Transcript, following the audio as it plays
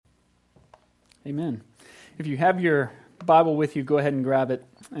Amen. If you have your Bible with you, go ahead and grab it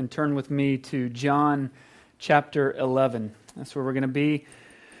and turn with me to John chapter 11. That's where we're going to be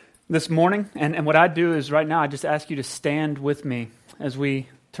this morning. And what I do is right now I just ask you to stand with me as we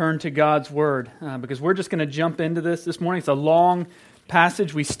turn to God's Word, because we're just going to jump into this morning. It's a long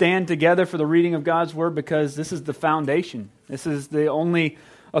passage. We stand together for the reading of God's Word because this is the foundation. This is the only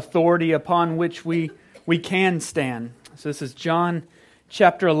authority upon which we can stand. So this is John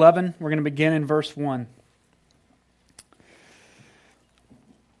chapter 11, we're going to begin in verse 1.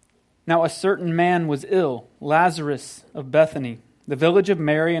 Now a certain man was ill, Lazarus of Bethany, the village of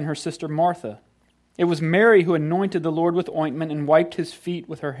Mary and her sister Martha. It was Mary who anointed the Lord with ointment and wiped his feet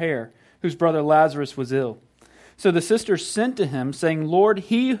with her hair, whose brother Lazarus was ill. So the sisters sent to him, saying, Lord,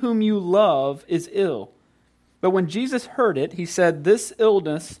 he whom you love is ill. But when Jesus heard it, he said, This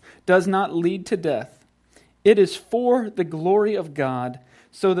illness does not lead to death. It is for the glory of God,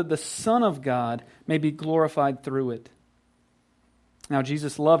 so that the Son of God may be glorified through it. Now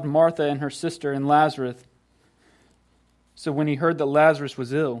Jesus loved Martha and her sister and Lazarus. So when he heard that Lazarus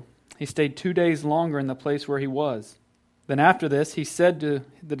was ill, he stayed 2 days longer in the place where he was. Then after this, he said to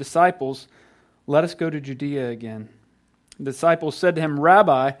the disciples, Let us go to Judea again. The disciples said to him,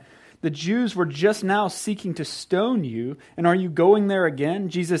 Rabbi, the Jews were just now seeking to stone you, and are you going there again?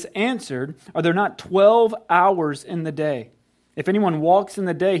 Jesus answered, Are there not 12 hours in the day? If anyone walks in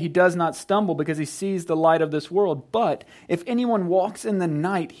the day, he does not stumble because he sees the light of this world. But if anyone walks in the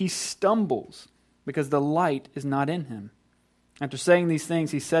night, he stumbles because the light is not in him. After saying these things,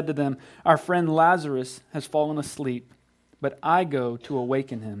 he said to them, Our friend Lazarus has fallen asleep, but I go to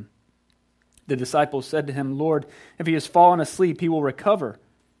awaken him. The disciples said to him, Lord, if he has fallen asleep, he will recover.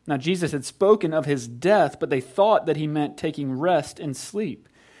 Now Jesus had spoken of his death, but they thought that he meant taking rest and sleep.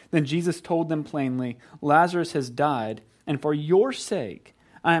 Then Jesus told them plainly, Lazarus has died, and for your sake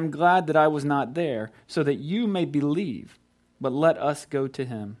I am glad that I was not there, so that you may believe. But let us go to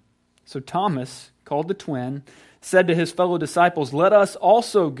him. So Thomas, called the twin, said to his fellow disciples, Let us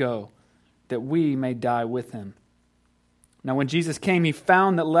also go, that we may die with him. Now when Jesus came, he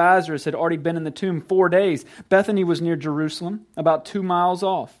found that Lazarus had already been in the tomb 4 days. Bethany was near Jerusalem, about 2 miles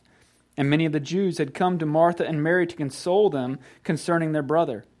off. And many of the Jews had come to Martha and Mary to console them concerning their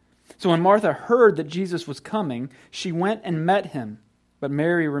brother. So when Martha heard that Jesus was coming, she went and met him, but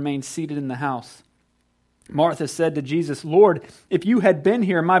Mary remained seated in the house. Martha said to Jesus, Lord, if you had been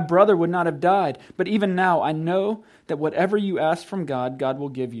here, my brother would not have died. But even now I know that whatever you ask from God, God will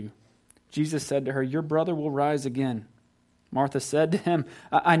give you. Jesus said to her, Your brother will rise again. Martha said to him,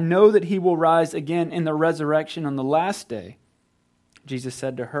 I know that he will rise again in the resurrection on the last day. Jesus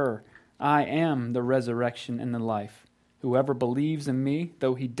said to her, I am the resurrection and the life. Whoever believes in me,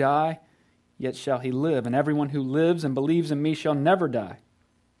 though he die, yet shall he live. And everyone who lives and believes in me shall never die.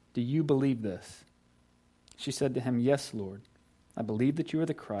 Do you believe this? She said to him, Yes, Lord. I believe that you are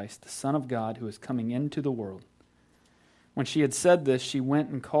the Christ, the Son of God, who is coming into the world. When she had said this, she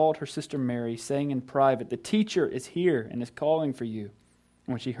went and called her sister Mary, saying in private, The teacher is here and is calling for you.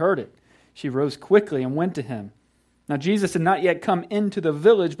 And when she heard it, she rose quickly and went to him. Now Jesus had not yet come into the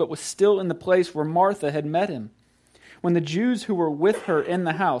village, but was still in the place where Martha had met him. When the Jews who were with her in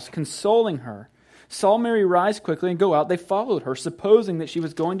the house, consoling her, saw Mary rise quickly and go out, they followed her, supposing that she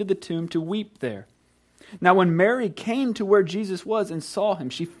was going to the tomb to weep there. Now when Mary came to where Jesus was and saw him,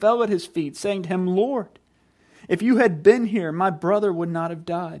 she fell at his feet, saying to him, Lord, if you had been here, my brother would not have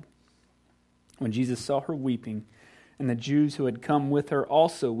died. When Jesus saw her weeping, and the Jews who had come with her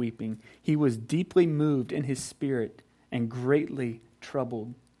also weeping, he was deeply moved in his spirit and greatly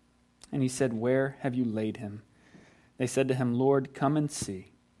troubled. And he said, Where have you laid him? They said to him, Lord, come and see.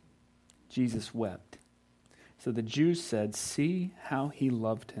 Jesus wept. So the Jews said, See how he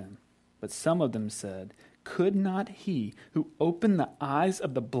loved him. But some of them said, Could not he who opened the eyes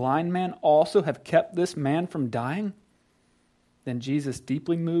of the blind man also have kept this man from dying? Then Jesus,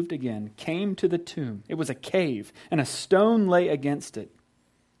 deeply moved again, came to the tomb. It was a cave, and a stone lay against it.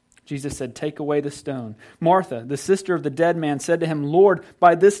 Jesus said, Take away the stone. Martha, the sister of the dead man, said to him, Lord,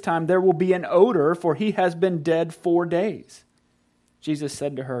 by this time there will be an odor, for he has been dead 4 days. Jesus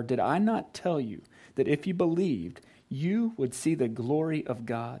said to her, Did I not tell you that if you believed, you would see the glory of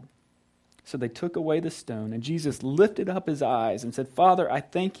God? So they took away the stone, and Jesus lifted up his eyes and said, Father, I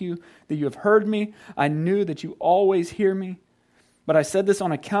thank you that you have heard me. I knew that you always hear me. But I said this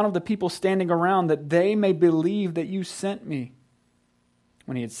on account of the people standing around, that they may believe that you sent me.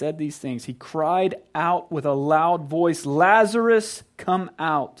 When he had said these things, he cried out with a loud voice, Lazarus, come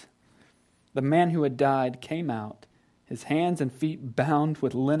out. The man who had died came out, his hands and feet bound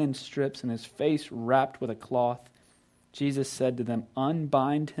with linen strips, and his face wrapped with a cloth. Jesus said to them,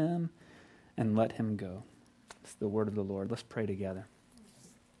 Unbind him and let him go. It's the word of the Lord. Let's pray together.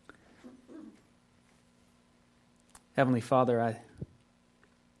 Heavenly Father,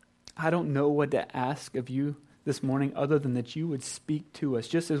 I don't know what to ask of you this morning other than that you would speak to us.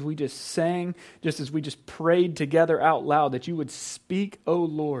 Just as we just sang, just as we just prayed together out loud, that you would speak, O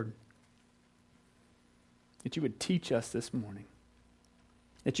Lord. That you would teach us this morning.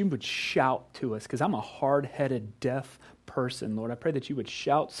 That you would shout to us, because I'm a hard-headed, deaf person, Lord. I pray that you would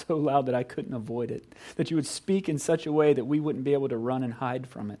shout so loud that I couldn't avoid it. That you would speak in such a way that we wouldn't be able to run and hide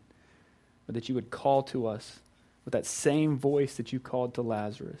from it. But that you would call to us with that same voice that you called to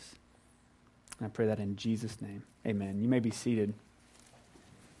Lazarus. And I pray that in Jesus' name. Amen. You may be seated.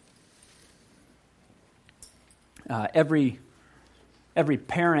 Every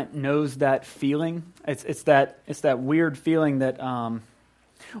parent knows that feeling. It's that weird feeling that,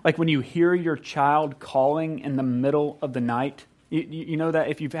 like when you hear your child calling in the middle of the night. You know that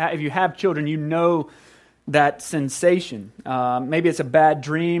if you have children, you know that sensation. Maybe it's a bad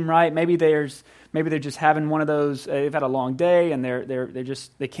dream, right? Maybe they're just having one of those. They've had a long day and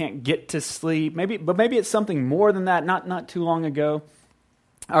they can't get to sleep. Maybe it's something more than that. Not too long ago,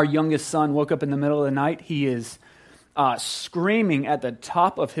 our youngest son woke up in the middle of the night. He is screaming at the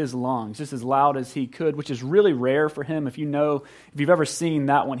top of his lungs, just as loud as he could, which is really rare for him. If you've ever seen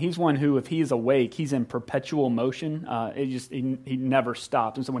that one, he's one who, if he's awake, he's in perpetual motion. He never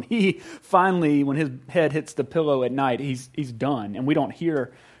stops. And so when his head hits the pillow at night, he's done, and we don't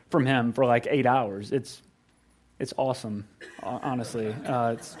hear from him for like 8 hours. It's awesome, honestly.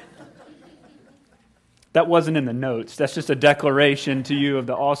 That wasn't in the notes. That's just a declaration to you of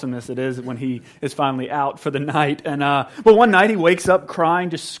the awesomeness it is when he is finally out for the night. And but one night he wakes up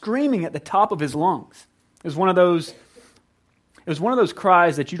crying, just screaming at the top of his lungs. It was one of those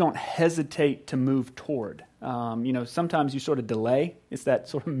cries that you don't hesitate to move toward. Sometimes you sort of delay. It's that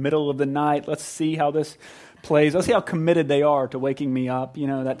sort of middle of the night. Let's see how this plays. Let's see how committed they are to waking me up.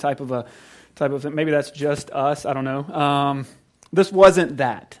 That type of thing. Maybe that's just us. I don't know. This wasn't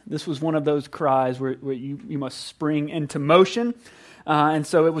that. This was one of those cries where you must spring into motion. And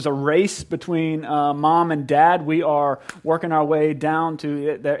so it was a race between mom and dad. We are working our way down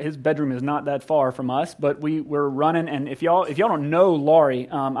to his bedroom is not that far from us, but we're running. And if y'all don't know Laurie,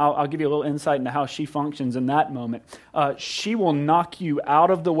 I'll give you a little insight into how she functions in that moment. She will knock you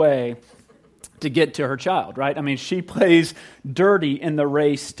out of the way to get to her child, right? I mean, she plays dirty in the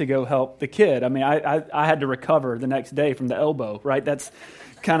race to go help the kid. I mean, I had to recover the next day from the elbow, right? That's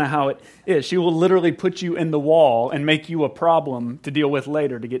kind of how it is. She will literally put you in the wall and make you a problem to deal with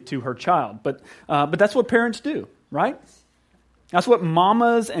later to get to her child. But that's what parents do, right? That's what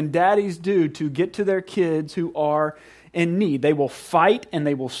mamas and daddies do to get to their kids who are in need. They will fight and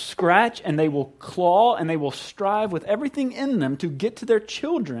they will scratch and they will claw and they will strive with everything in them to get to their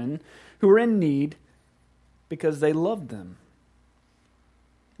children who are in need because they love them.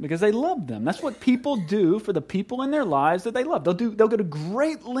 Because they love them. That's what people do for the people in their lives that they love. They'll go to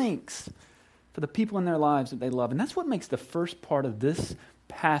great lengths for the people in their lives that they love. And that's what makes the first part of this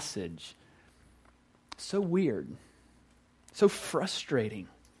passage so weird, so frustrating.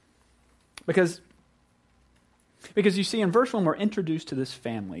 Because you see, in verse 1, we're introduced to this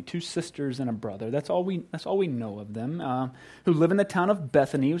family, 2 sisters and a brother. That's all we know of them, who live in the town of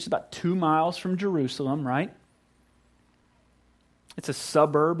Bethany, which is about 2 miles from Jerusalem, right? It's a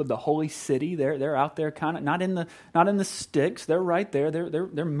suburb of the holy city. They're out there, kind of not in the sticks. They're right there.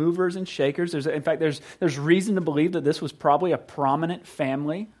 They're movers and shakers. In fact, there's reason to believe that this was probably a prominent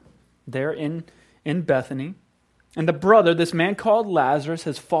family there in Bethany. And the brother, this man called Lazarus,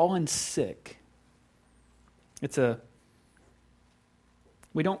 has fallen sick.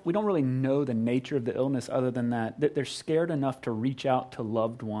 We don't really know the nature of the illness other than that they're scared enough to reach out to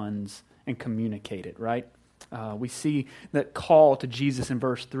loved ones and communicate it, right? We see that call to Jesus in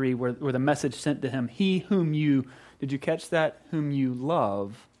verse 3 where the message sent to him, he whom you, did you catch that? Whom you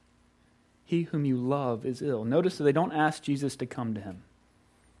love, he whom you love is ill. Notice that they don't ask Jesus to come to him.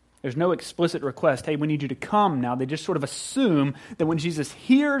 There's no explicit request, hey, we need you to come now. They just sort of assume that when Jesus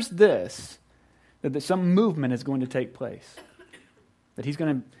hears this, that some movement is going to take place, that he's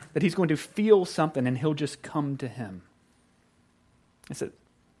going to feel something and he'll just come to him. It's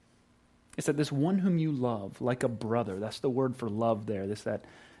that this one whom you love, like a brother, that's the word for love there,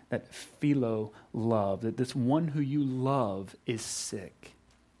 that philo love, that this one who you love is sick.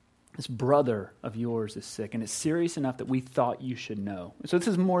 This brother of yours is sick, and it's serious enough that we thought you should know. So this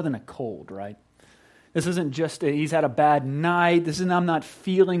is more than a cold, right? This isn't just he's had a bad night. This isn't I'm not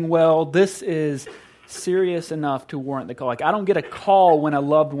feeling well. This is serious enough to warrant the call. Like, I don't get a call when a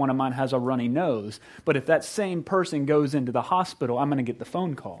loved one of mine has a runny nose, but if that same person goes into the hospital, I'm going to get the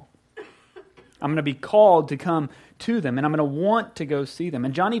phone call. I'm going to be called to come to them, and I'm going to want to go see them.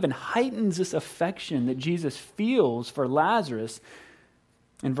 And John even heightens this affection that Jesus feels for Lazarus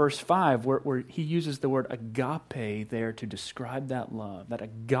in verse 5, where he uses the word agape there to describe that love, that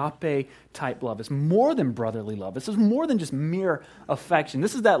agape-type love. It's more than brotherly love. This is more than just mere affection.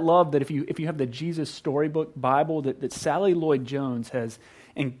 This is that love that if you have the Jesus Storybook Bible that Sally Lloyd-Jones has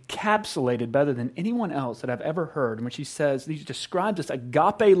encapsulated better than anyone else that I've ever heard, in which he describes this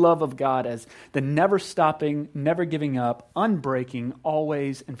agape love of God as the never-stopping, never giving up, unbreaking,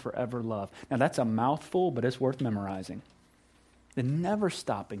 always and forever love. Now that's a mouthful, but it's worth memorizing. The never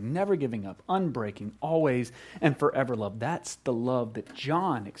stopping, never giving up, unbreaking, always and forever love. That's the love that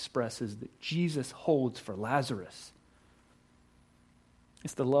John expresses that Jesus holds for Lazarus.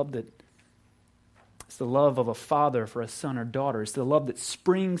 It's the love of a father for a son or daughter. It's the love that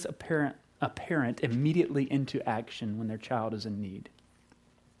springs a parent immediately into action when their child is in need.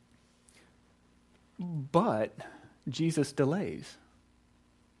 But Jesus delays.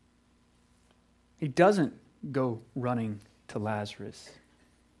 He doesn't go running to Lazarus.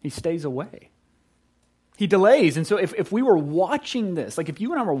 He stays away. He delays. And so if we were watching this, like if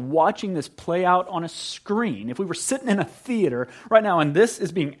you and I were watching this play out on a screen, if we were sitting in a theater right now and this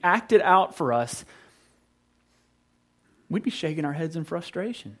is being acted out for us, we'd be shaking our heads in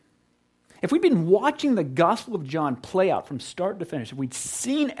frustration. If we'd been watching the Gospel of John play out from start to finish, if we'd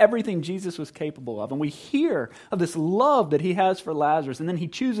seen everything Jesus was capable of, and we hear of this love that he has for Lazarus, and then he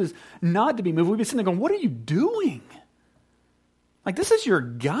chooses not to be moved, we'd be sitting there going, what are you doing? Like, this is your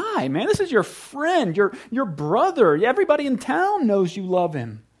guy, man. This is your friend, your brother. Everybody in town knows you love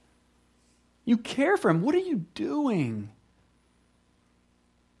him. You care for him. What are you doing?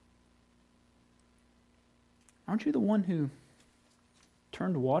 Aren't you the one who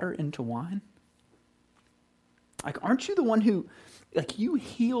turned water into wine? Like, aren't you the one who, like, you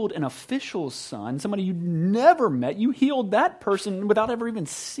healed an official's son, somebody you never met. You healed that person without ever even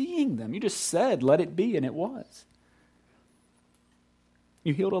seeing them. You just said, let it be, and it was.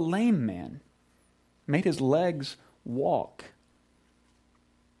 You healed a lame man, made his legs walk.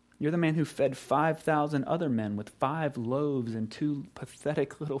 You're the man who fed 5,000 other men with 5 loaves and 2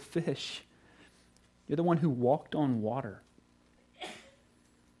 pathetic little fish. You're the one who walked on water.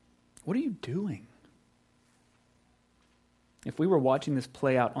 What are you doing? If we were watching this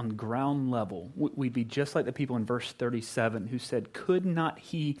play out on ground level, we'd be just like the people in verse 37 who said, could not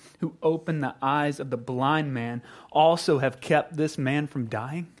he who opened the eyes of the blind man also have kept this man from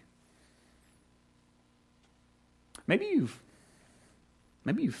dying? Maybe you've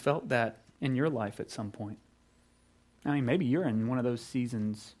felt that in your life at some point. I mean, maybe you're in one of those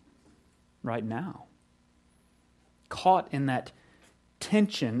seasons right now. Caught in that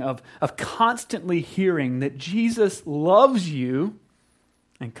tension of constantly hearing that Jesus loves you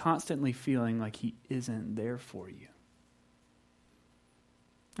and constantly feeling like he isn't there for you.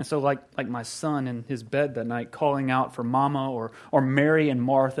 And so like my son in his bed that night calling out for Mama or Mary and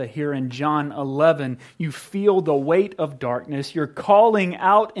Martha here in John 11, you feel the weight of darkness. You're calling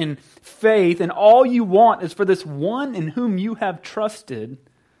out in faith, and all you want is for this one in whom you have trusted.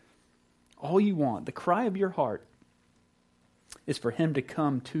 All you want, the cry of your heart, is for him to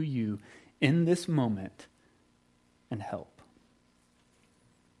come to you in this moment and help.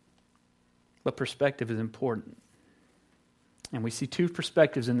 But perspective is important. And we see 2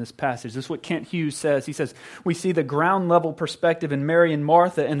 perspectives in this passage. This is what Kent Hughes says. He says, we see the ground level perspective in Mary and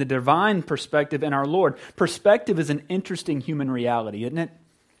Martha and the divine perspective in our Lord. Perspective is an interesting human reality, isn't it?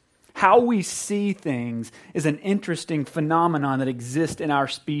 How we see things is an interesting phenomenon that exists in our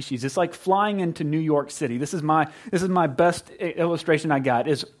species. It's like flying into New York City. This is my best illustration I got,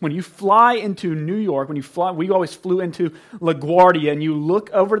 is when you fly into New York, we always flew into LaGuardia, and you look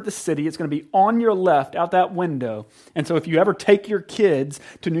over at the city, it's going to be on your left out that window. And so if you ever take your kids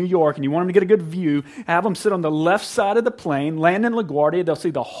to New York and you want them to get a good view, have them sit on the left side of the plane, land in LaGuardia, they'll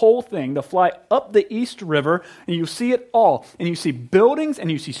see the whole thing. They'll fly up the East River, and you see it all. And you see buildings, and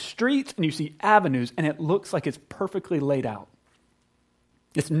you see streets, and you see avenues, and it looks like it's perfectly laid out.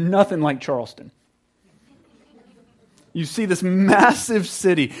 It's nothing like Charleston. You see this massive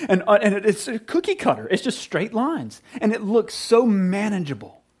city, and it's a cookie cutter. It's just straight lines, and it looks so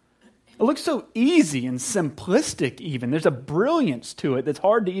manageable. It looks so easy and simplistic even. There's a brilliance to it that's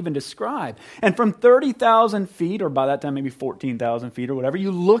hard to even describe. And from 30,000 feet, or by that time maybe 14,000 feet or whatever,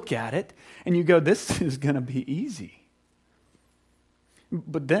 you look at it, and you go, this is going to be easy.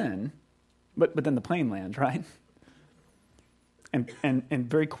 But then the plane lands, right? And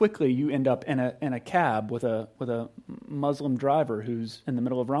very quickly you end up in a cab with a Muslim driver who's in the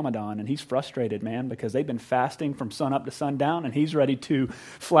middle of Ramadan, and he's frustrated, man, because they've been fasting from sun up to sundown, and he's ready to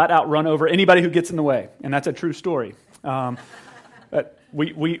flat out run over anybody who gets in the way. And that's a true story. There's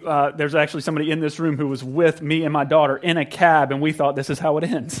actually somebody in this room who was with me and my daughter in a cab, and we thought this is how it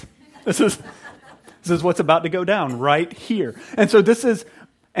ends. This is what's about to go down right here. And so this is.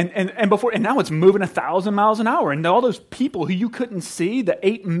 And now it's moving 1,000 miles an hour. And all those people who you couldn't see, the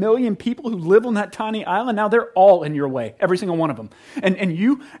 8 million people who live on that tiny island, now they're all in your way, every single one of them. And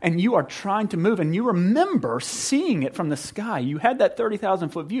you are trying to move, and you remember seeing it from the sky. You had that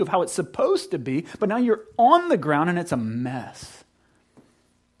 30,000-foot view of how it's supposed to be, but now you're on the ground and it's a mess.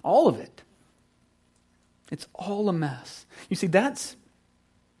 All of it. It's all a mess. You see, that's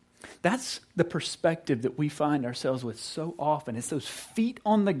the perspective that we find ourselves with so often. It's those feet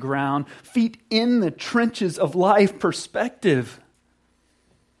on the ground, feet in the trenches of life perspective.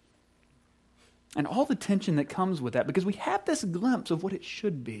 And all the tension that comes with that, because we have this glimpse of what it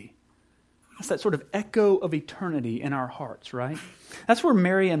should be. That's that sort of echo of eternity in our hearts, right? That's where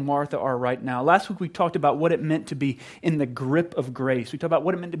Mary and Martha are right now. Last week we talked about what it meant to be in the grip of grace. We talked about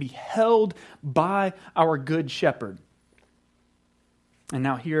what it meant to be held by our good shepherd. And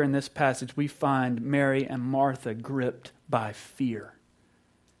now here in this passage, we find Mary and Martha gripped by fear.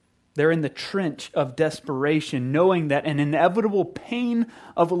 They're in the trench of desperation, knowing that an inevitable pain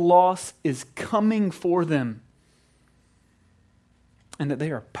of loss is coming for them, and that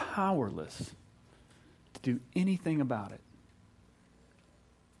they are powerless to do anything about it.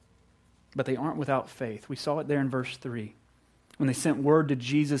 But they aren't without faith. We saw it there in verse 3. When they sent word to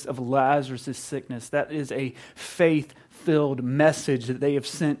Jesus of Lazarus' sickness, that is a faith-filled message that they have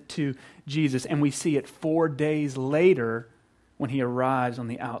sent to Jesus. And we see it 4 days later when he arrives on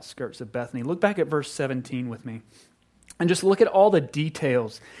the outskirts of Bethany. Look back at verse 17 with me. And just look at all the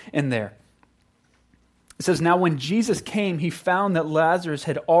details in there. It says, now when Jesus came, he found that Lazarus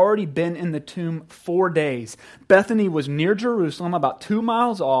had already been in the tomb 4 days. Bethany was near Jerusalem, about 2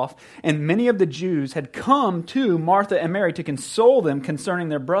 miles off, and many of the Jews had come to Martha and Mary to console them concerning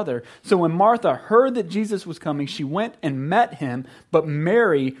their brother. So when Martha heard that Jesus was coming, she went and met him, but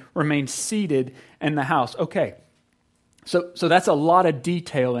Mary remained seated in the house. Okay. So that's a lot of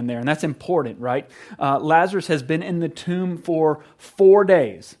detail in there, and that's important, right? Lazarus has been in the tomb for 4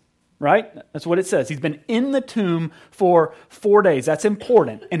 days. Right? That's what it says. He's been in the tomb for 4 days. That's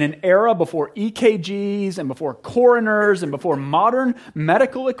important. In an era before EKGs and before coroners and before modern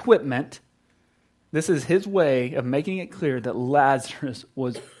medical equipment, this is his way of making it clear that Lazarus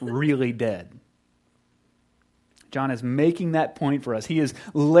was really dead. John is making that point for us. He is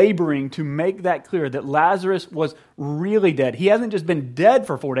laboring to make that clear that Lazarus was really dead. He hasn't just been dead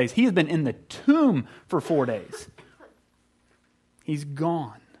for 4 days. He has been in the tomb for 4 days. He's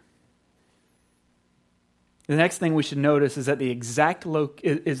gone. The next thing we should notice is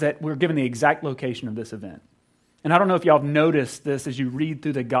that we're given the exact location of this event. And I don't know if y'all have noticed this as you read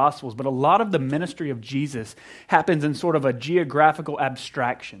through the Gospels, but a lot of the ministry of Jesus happens in sort of a geographical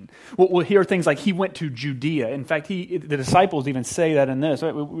abstraction. We'll hear things like he went to Judea. In fact, the disciples even say that in this.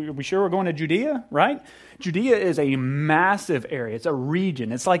 Are we sure we're going to Judea, right? Judea is a massive area. It's a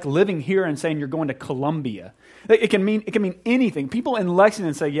region. It's like living here and saying you're going to Columbia. It can mean anything. People in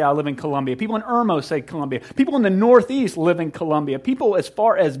Lexington say, yeah, I live in Columbia. People in Irmo say Columbia. People in the Northeast live in Columbia. People as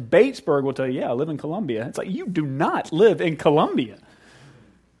far as Batesburg will tell you, yeah, I live in Columbia. It's like, you do not live in Columbia.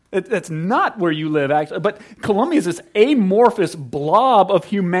 That's not where you live, actually. But Columbia is this amorphous blob of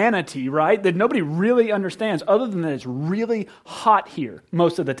humanity, right, that nobody really understands, other than that it's really hot here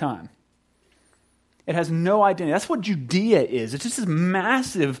most of the time. It has no identity. That's what Judea is. It's just this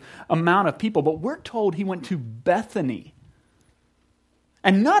massive amount of people. But we're told he went to Bethany.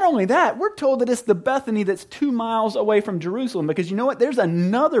 And not only that, we're told that it's the Bethany that's 2 miles away from Jerusalem. Because you know what? There's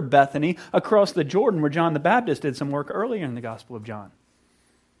another Bethany across the Jordan where John the Baptist did some work earlier in the Gospel of John.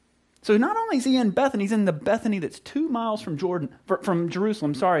 So not only is he in Bethany, he's in the Bethany that's 2 miles from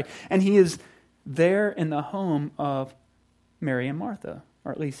Jerusalem, and he is there in the home of Mary and Martha,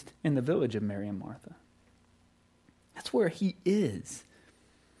 or at least in the village of Mary and Martha. That's where he is.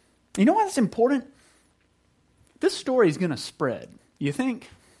 You know why that's important? This story is going to spread. You think?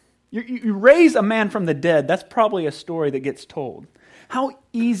 You raise a man from the dead, that's probably a story that gets told. How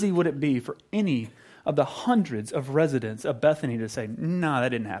easy would it be for any of the hundreds of residents of Bethany to say, no, that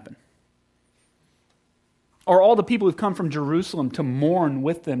didn't happen? Or all the people who've come from Jerusalem to mourn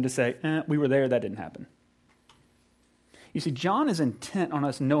with them to say, we were there, that didn't happen. You see, John is intent on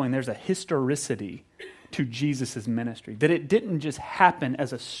us knowing there's a historicity to Jesus' ministry, that it didn't just happen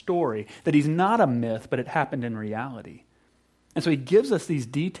as a story, that he's not a myth, but it happened in reality. And so he gives us these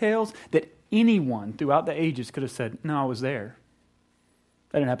details that anyone throughout the ages could have said, no, I was there.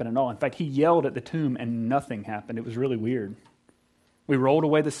 That didn't happen at all. In fact, he yelled at the tomb and nothing happened. It was really weird. We rolled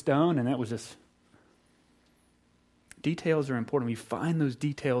away the stone and that was just... Details are important. We find those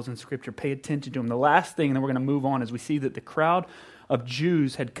details in Scripture. Pay attention to them. The last thing, and then we're going to move on, is we see that the crowd of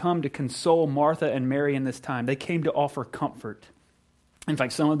Jews had come to console Martha and Mary in this time. They came to offer comfort. In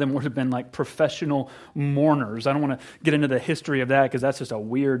fact, some of them would have been like professional mourners. I don't want to get into the history of that because that's just a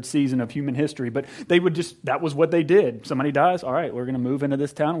weird season of human history. But they would that was what they did. Somebody dies, all right, we're going to move into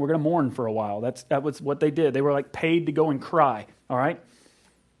this town. We're going to mourn for a while. That was what they did. They were like paid to go and cry, all right?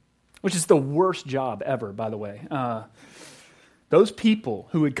 Which is the worst job ever, by the way. Those people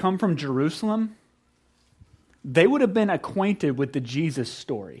who had come from Jerusalem, they would have been acquainted with the Jesus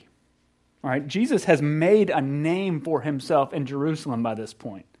story. All right, Jesus has made a name for himself in Jerusalem by this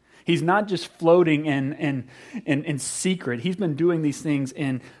point. He's not just floating in secret. He's been doing these things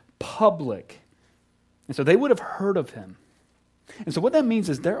in public. And so they would have heard of him. And so what that means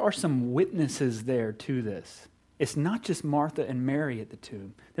is there are some witnesses there to this. It's not just Martha and Mary at the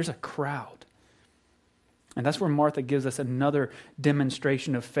tomb. There's a crowd. And that's where Martha gives us another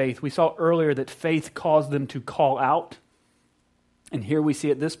demonstration of faith. We saw earlier that faith caused them to call out. And here we see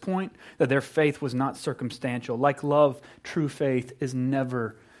at this point that their faith was not circumstantial. Like love, true faith is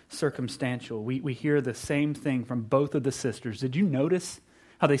never circumstantial. We hear the same thing from both of the sisters. Did you notice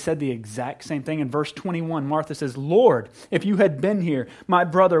how they said the exact same thing? In verse 21, Martha says, Lord, if you had been here, my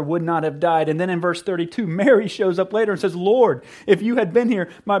brother would not have died. And then in verse 32, Mary shows up later and says, Lord, if you had been here,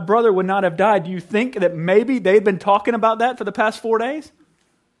 my brother would not have died. Do you think that maybe they'd been talking about that for the past 4 days?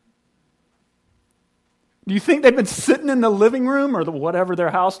 Do you think they've been sitting in the living room or whatever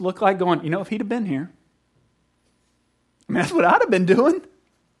their house looked like going, if he'd have been here? I mean, that's what I'd have been doing.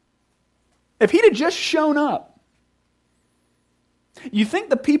 If he'd have just shown up. You think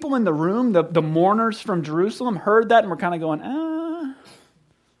the people in the room, the mourners from Jerusalem, heard that and were kind of going, are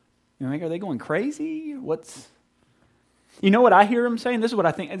they going crazy? You know what I hear them saying? This is what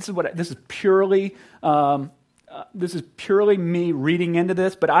I think. This is purely me reading into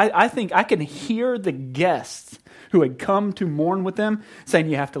this, but I think I can hear the guests who had come to mourn with them saying,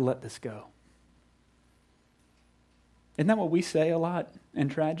 you have to let this go. Isn't that what we say a lot in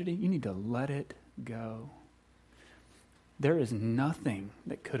tragedy? You need to let it go. There is nothing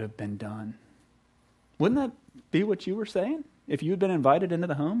that could have been done. Wouldn't that be what you were saying? If you had been invited into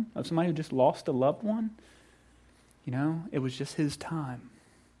the home of somebody who just lost a loved one, it was just his time.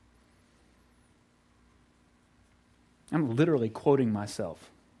 I'm literally quoting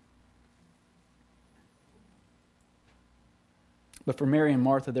myself. But for Mary and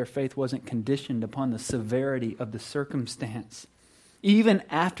Martha, their faith wasn't conditioned upon the severity of the circumstance. Even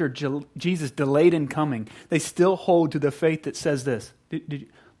after Jesus delayed in coming, they still hold to the faith that says this,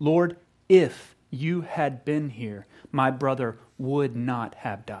 Lord, if you had been here, my brother would not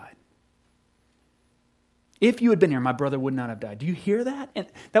have died. If you had been here, my brother would not have died. Do you hear that? And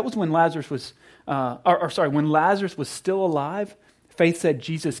that was when Lazarus was, when Lazarus was still alive, faith said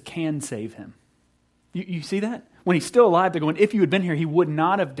Jesus can save him. You see that? When he's still alive, they're going, if you had been here, he would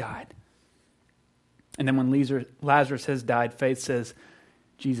not have died. And then when Lazarus has died, faith says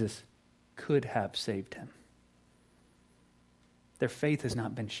Jesus could have saved him. Their faith has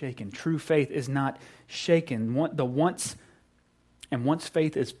not been shaken. True faith is not shaken. Once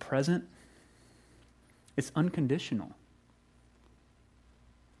faith is present, it's unconditional.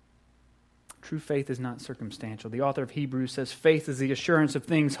 True faith is not circumstantial. The author of Hebrews says faith is the assurance of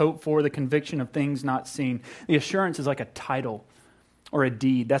things hoped for, the conviction of things not seen. The assurance is like a title or a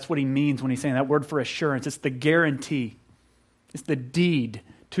deed. That's what he means when he's saying that word for assurance. It's the guarantee. It's the deed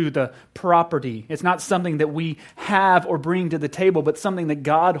to the property. It's not something that we have or bring to the table, but something that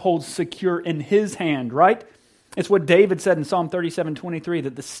God holds secure in his hand, right? It's what David said in Psalm 37:23,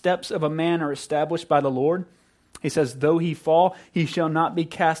 that the steps of a man are established by the Lord. He says, though he fall, he shall not be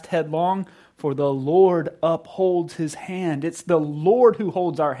cast headlong, for the Lord upholds his hand. It's the Lord who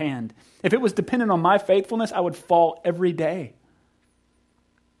holds our hand. If it was dependent on my faithfulness, I would fall every day.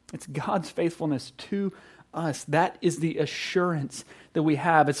 It's God's faithfulness to us. That is the assurance that we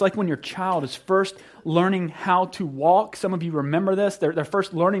have. It's like when your child is first learning how to walk. Some of you remember this. They're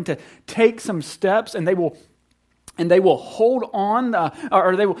first learning to take some steps, and they will hold on,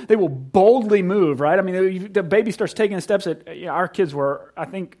 or they will boldly move, right? I mean, the baby starts taking steps. Our kids were, I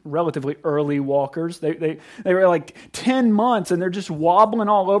think, relatively early walkers. They were like 10 months, and they're just wobbling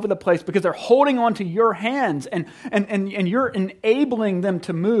all over the place because they're holding on to your hands, and you're enabling them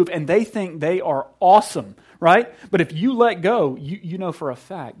to move, and they think they are awesome, right? But if you let go, you know for a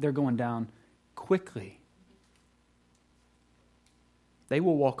fact they're going down quickly. They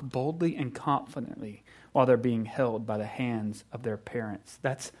will walk boldly and confidently while they're being held by the hands of their parents.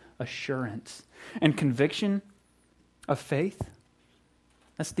 That's assurance. And conviction of faith,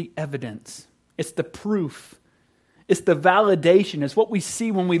 that's the evidence. It's the proof. It's the validation. It's what we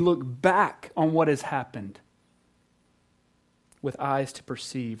see when we look back on what has happened. With eyes to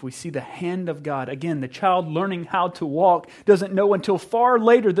perceive, we see the hand of God. Again, the child learning how to walk doesn't know until far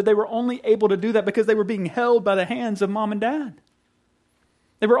later that they were only able to do that because they were being held by the hands of mom and dad.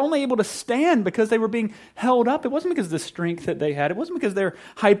 They were only able to stand because they were being held up. It wasn't because of the strength that they had. It wasn't because they're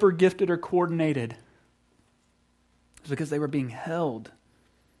hyper gifted or coordinated. It was because they were being held.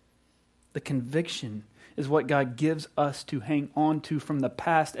 The conviction is what God gives us to hang on to from the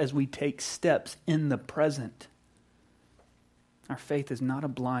past as we take steps in the present. Our faith is not a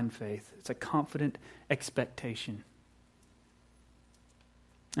blind faith. It's a confident expectation.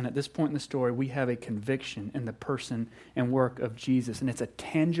 And at this point in the story, we have a conviction in the person and work of Jesus. And it's a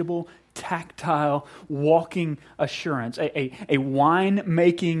tangible, tactile, walking assurance. A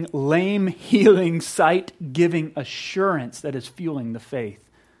wine-making, lame-healing, sight-giving assurance that is fueling the faith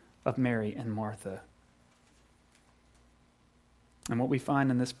of Mary and Martha. And what we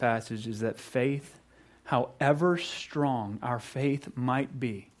find in this passage is that faith, however strong our faith might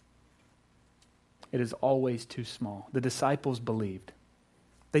be, it is always too small. The disciples believed.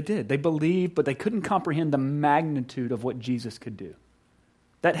 They did. They believed, but they couldn't comprehend the magnitude of what Jesus could do.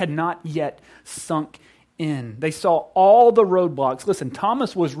 That had not yet sunk in. They saw all the roadblocks. Listen,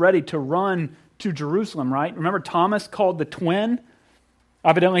 Thomas was ready to run to Jerusalem, right? Remember Thomas called the twin?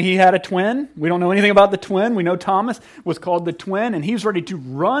 Evidently he had a twin. We don't know anything about the twin. We know Thomas was called the twin, and he was ready to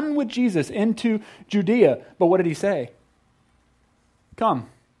run with Jesus into Judea. But what did he say? Come,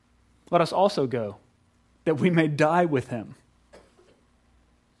 let us also go, that we may die with him.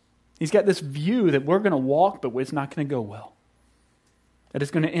 He's got this view that we're going to walk, but it's not going to go well. That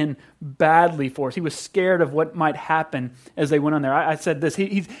it's going to end badly for us. He was scared of what might happen as they went on there. I said this,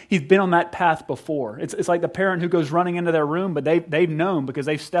 he's been on that path before. It's like the parent who goes running into their room, but they've known because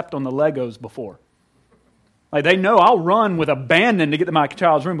they've stepped on the Legos before. Like they know I'll run with abandon to get to my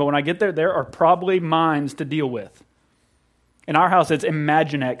child's room, but when I get there are probably mines to deal with. In our house, it's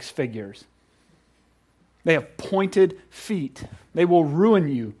Imaginext figures. They have pointed feet. They will ruin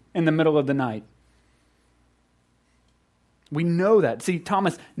you in the middle of the night. We know that. See,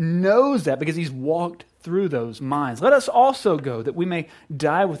 Thomas knows that because he's walked through those mines. Let us also go that we may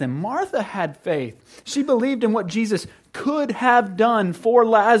die with him. Martha had faith. She believed in what Jesus could have done for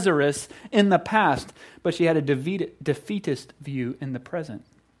Lazarus in the past, but she had a defeatist view in the present.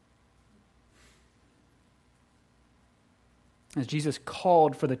 As Jesus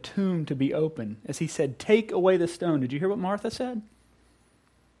called for the tomb to be open, as he said, "Take away the stone." Did you hear what Martha said?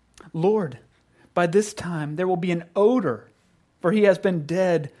 "Lord, by this time there will be an odor, for he has been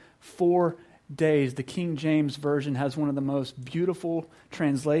dead 4 days." The King James Version has one of the most beautiful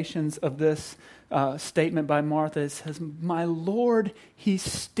translations of this statement by Martha. It says, "My Lord, he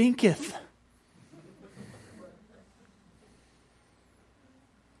stinketh."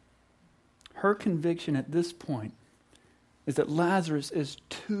 Her conviction at this point is that Lazarus is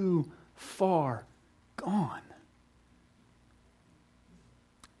too far gone.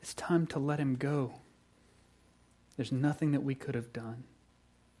 It's time to let him go. There's nothing that we could have done.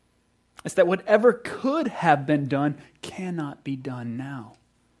 It's that whatever could have been done cannot be done now.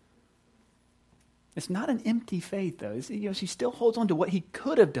 It's not an empty faith, though. She still holds on to what he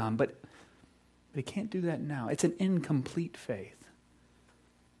could have done, but he can't do that now. It's an incomplete faith.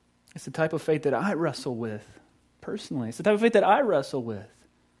 It's the type of faith that I wrestle with personally. It's the type of faith that I wrestle with.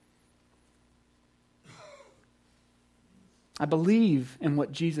 I believe in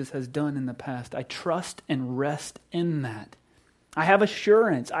what Jesus has done in the past. I trust and rest in that. I have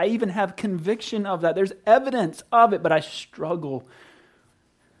assurance. I even have conviction of that. There's evidence of it, but I struggle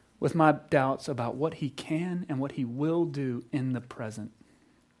with my doubts about what he can and what he will do in the present.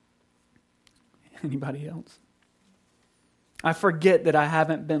 Anybody else? I forget that I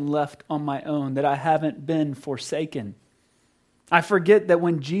haven't been left on my own, that I haven't been forsaken. I forget that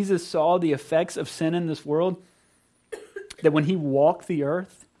when Jesus saw the effects of sin in this world, that when he walked the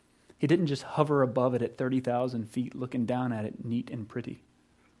earth, he didn't just hover above it at 30,000 feet looking down at it neat and pretty,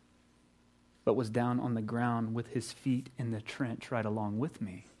 but was down on the ground with his feet in the trench right along with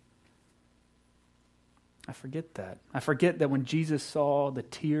me. I forget that. I forget that when Jesus saw the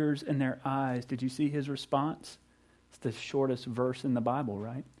tears in their eyes, did you see his response? It's the shortest verse in the Bible,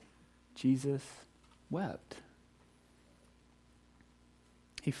 right? Jesus wept.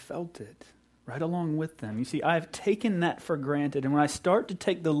 He felt it right along with them. You see, I've taken that for granted. And when I start to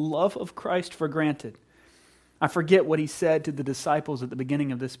take the love of Christ for granted, I forget what he said to the disciples at the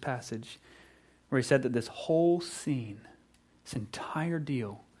beginning of this passage, where he said that this whole scene, this entire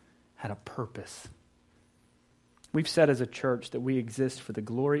deal, had a purpose. We've said as a church that we exist for the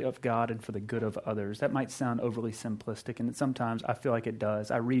glory of God and for the good of others. That might sound overly simplistic, and sometimes I feel like it does.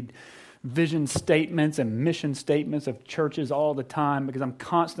 I read vision statements and mission statements of churches all the time because I'm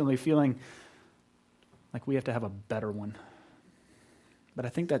constantly feeling like we have to have a better one. But I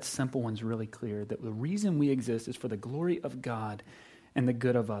think that simple one's really clear, that the reason we exist is for the glory of God and the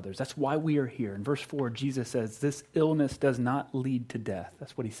good of others. That's why we are here. In verse 4, Jesus says, this illness does not lead to death.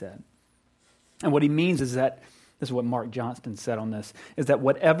 That's what he said. And what he means is that, this is what Mark Johnston said on this, is that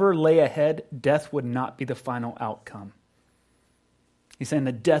whatever lay ahead, death would not be the final outcome. He's saying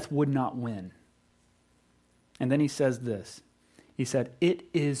that death would not win. And then he says this. He said, it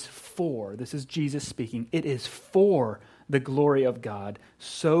is for, this is Jesus speaking, it is for the glory of God,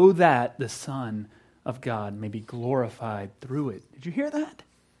 so that the Son of God may be glorified through it. Did you hear that?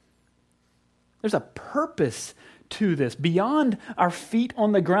 There's a purpose to this, beyond our feet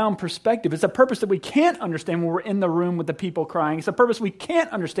on the ground perspective. It's a purpose that we can't understand when we're in the room with the people crying. It's a purpose we can't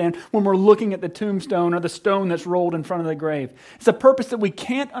understand when we're looking at the tombstone or the stone that's rolled in front of the grave. It's a purpose that we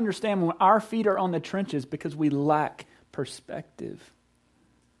can't understand when our feet are on the trenches because we lack perspective.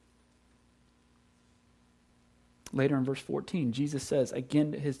 Later in verse 14, Jesus says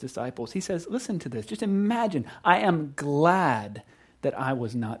again to his disciples, he says, listen to this, just imagine, I am glad that I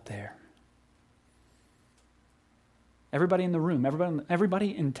was not there. Everybody in the room,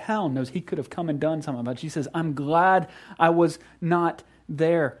 everybody in town knows he could have come and done something about it. He says, I'm glad I was not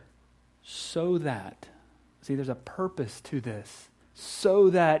there so that, see, there's a purpose to this, so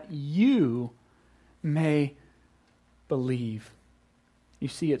that you may believe. You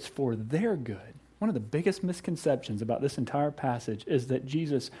see, it's for their good. One of the biggest misconceptions about this entire passage is that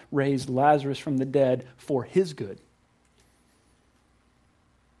Jesus raised Lazarus from the dead for his good.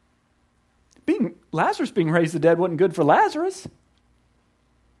 Lazarus being raised from the dead wasn't good for Lazarus.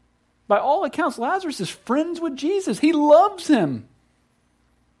 By all accounts, Lazarus is friends with Jesus. He loves him.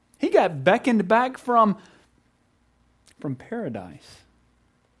 He got beckoned back from paradise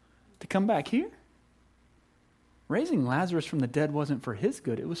to come back here. Raising Lazarus from the dead wasn't for his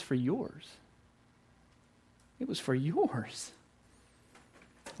good. It was for yours. It was for yours.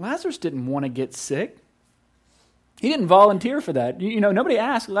 Lazarus didn't want to get sick. He didn't volunteer for that. You know, nobody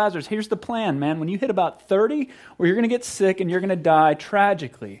asked Lazarus, here's the plan, man. When you hit about 30, well, you're going to get sick and you're going to die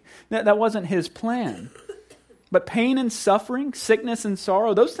tragically. That wasn't his plan. But pain and suffering, sickness and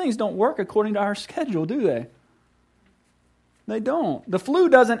sorrow, those things don't work according to our schedule, do they? They don't. The flu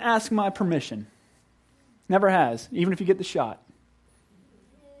doesn't ask my permission. Never has, even if you get the shot.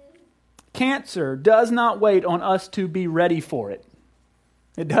 Cancer does not wait on us to be ready for it.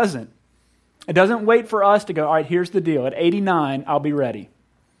 It doesn't. It doesn't wait for us to go, all right, here's the deal. At 89, I'll be ready.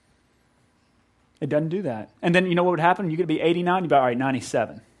 It doesn't do that. And then you know what would happen? You could be 89, you'd be all right,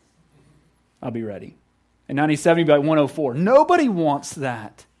 97. I'll be ready. At 97, you'd be like 104. Nobody wants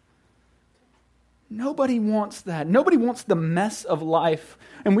that. Nobody wants that. Nobody wants the mess of life.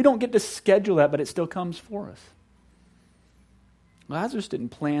 And we don't get to schedule that, but it still comes for us. Lazarus didn't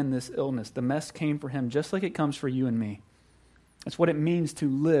plan this illness. The mess came for him just like it comes for you and me. That's what it means to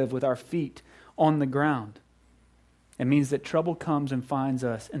live with our feet on the ground. It means that trouble comes and finds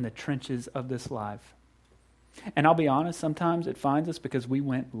us in the trenches of this life. And I'll be honest, sometimes it finds us because we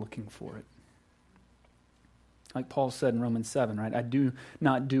went looking for it. Like Paul said in Romans 7, right? I do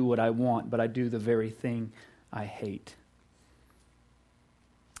not do what I want, but I do the very thing I hate.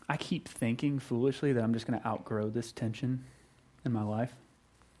 I keep thinking foolishly that I'm just going to outgrow this tension in my life.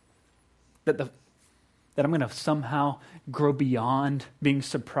 That I'm going to somehow grow beyond being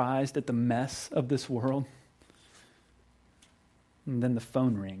surprised at the mess of this world. And then the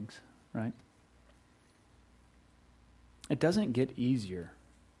phone rings, right? It doesn't get easier,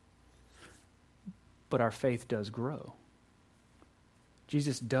 but our faith does grow.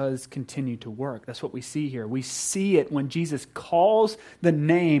 Jesus does continue to work. That's what we see here. We see it when Jesus calls the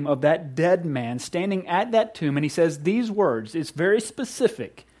name of that dead man standing at that tomb, and he says these words. It's very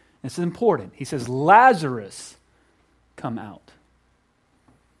specific. This is important. He says, Lazarus, come out.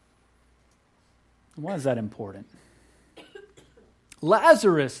 Why is that important?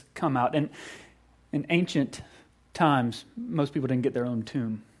 Lazarus, come out. And in ancient times, most people didn't get their own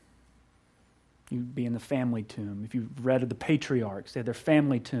tomb. You'd be in the family tomb. If you've read of the patriarchs, they had their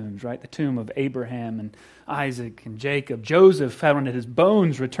family tombs, right? The tomb of Abraham and Isaac and Jacob. Joseph found that his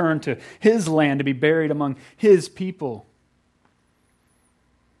bones returned to his land to be buried among his people.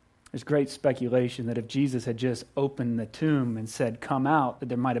 There's great speculation that if Jesus had just opened the tomb and said, come out, that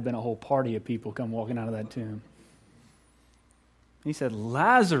there might have been a whole party of people come walking out of that tomb. He said,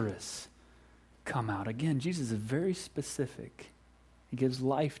 Lazarus, come out. Again, Jesus is very specific. He gives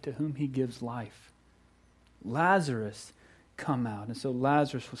life to whom he gives life. Lazarus, come out. And so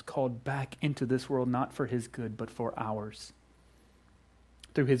Lazarus was called back into this world, not for his good, but for ours.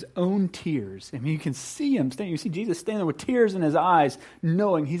 Through his own tears. I mean, you can see him standing. You see Jesus standing there with tears in his eyes,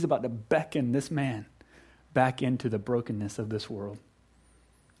 knowing he's about to beckon this man back into the brokenness of this world.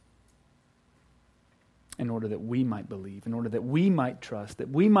 In order that we might believe, in order that we might trust, that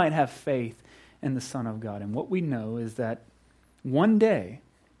we might have faith in the Son of God. And what we know is that one day,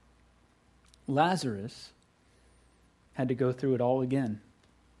 Lazarus had to go through it all again.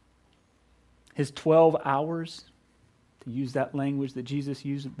 His 12 hours, to use that language that Jesus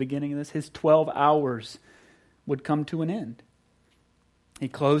used at the beginning of this, his 12 hours would come to an end. He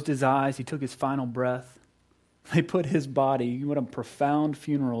closed his eyes, he took his final breath. They put his body, what a profound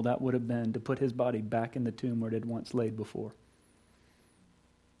funeral that would have been, to put his body back in the tomb where it had once laid before.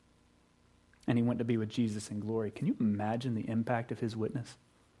 And he went to be with Jesus in glory. Can you imagine the impact of his witness?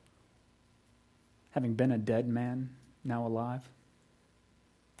 Having been a dead man, now alive.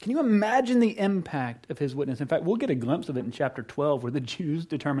 Can you imagine the impact of his witness? In fact, we'll get a glimpse of it in chapter 12, where the Jews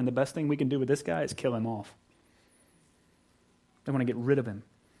determine the best thing we can do with this guy is kill him off. They want to get rid of him.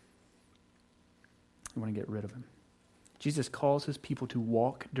 They want to get rid of him. Jesus calls his people to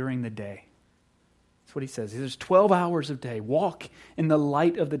walk during the day. That's what he says. There's 12 hours of day. Walk in the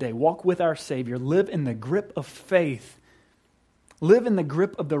light of the day. Walk with our Savior. Live in the grip of faith. Live in the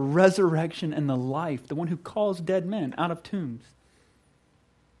grip of the resurrection and the life, the one who calls dead men out of tombs.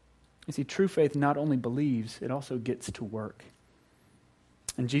 You see, true faith not only believes, it also gets to work.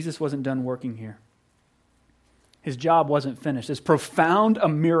 And Jesus wasn't done working here. His job wasn't finished. As profound a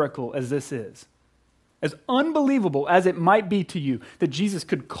miracle as this is, as unbelievable as it might be to you, that Jesus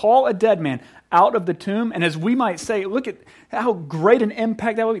could call a dead man out of the tomb, and as we might say, look at how great an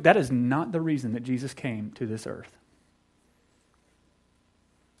impact that would be, that is not the reason that Jesus came to this earth.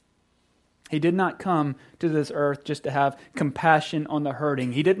 He did not come to this earth just to have compassion on the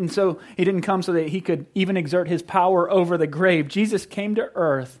hurting. He didn't come so that he could even exert his power over the grave. Jesus came to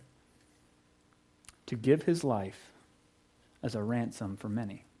earth to give his life as a ransom for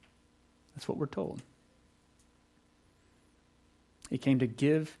many. That's what we're told. He came to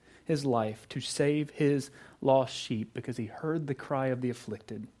give his life to save his lost sheep because he heard the cry of the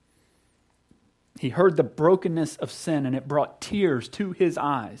afflicted. He heard the brokenness of sin, and it brought tears to his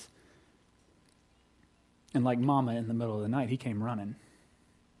eyes. And like Mama in the middle of the night, he came running,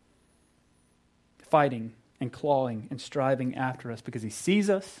 fighting and clawing and striving after us because he sees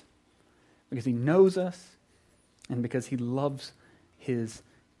us, because he knows us, and because he loves his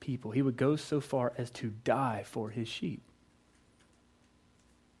people. He would go so far as to die for his sheep.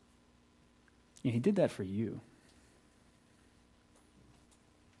 And he did that for you.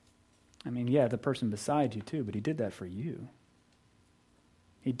 I mean, yeah, the person beside you too, but he did that for you.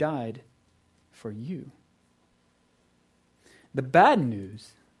 He died for you. The bad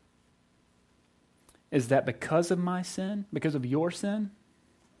news is that because of my sin, because of your sin,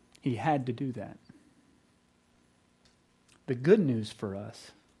 he had to do that. The good news for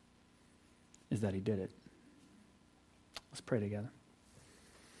us is that he did it. Let's pray together.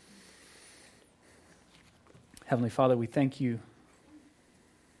 Heavenly Father, we thank you.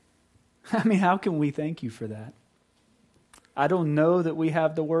 I mean, how can we thank you for that? I don't know that we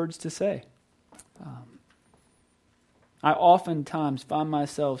have the words to say. I oftentimes find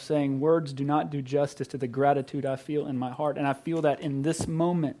myself saying words do not do justice to the gratitude I feel in my heart, and I feel that in this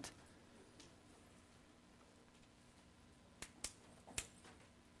moment.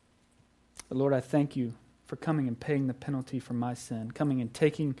 But Lord, I thank you for coming and paying the penalty for my sin, coming and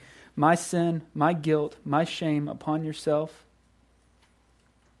taking my sin, my guilt, my shame upon yourself,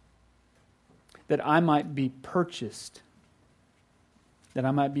 that I might be purchased, that I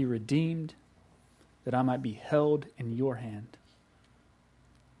might be redeemed, that I might be held in your hand.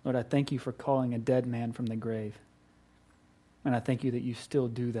 Lord, I thank you for calling a dead man from the grave. And I thank you that you still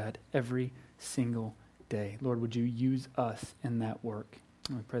do that every single day. Lord, would you use us in that work?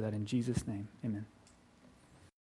 And we pray that in Jesus' name. Amen.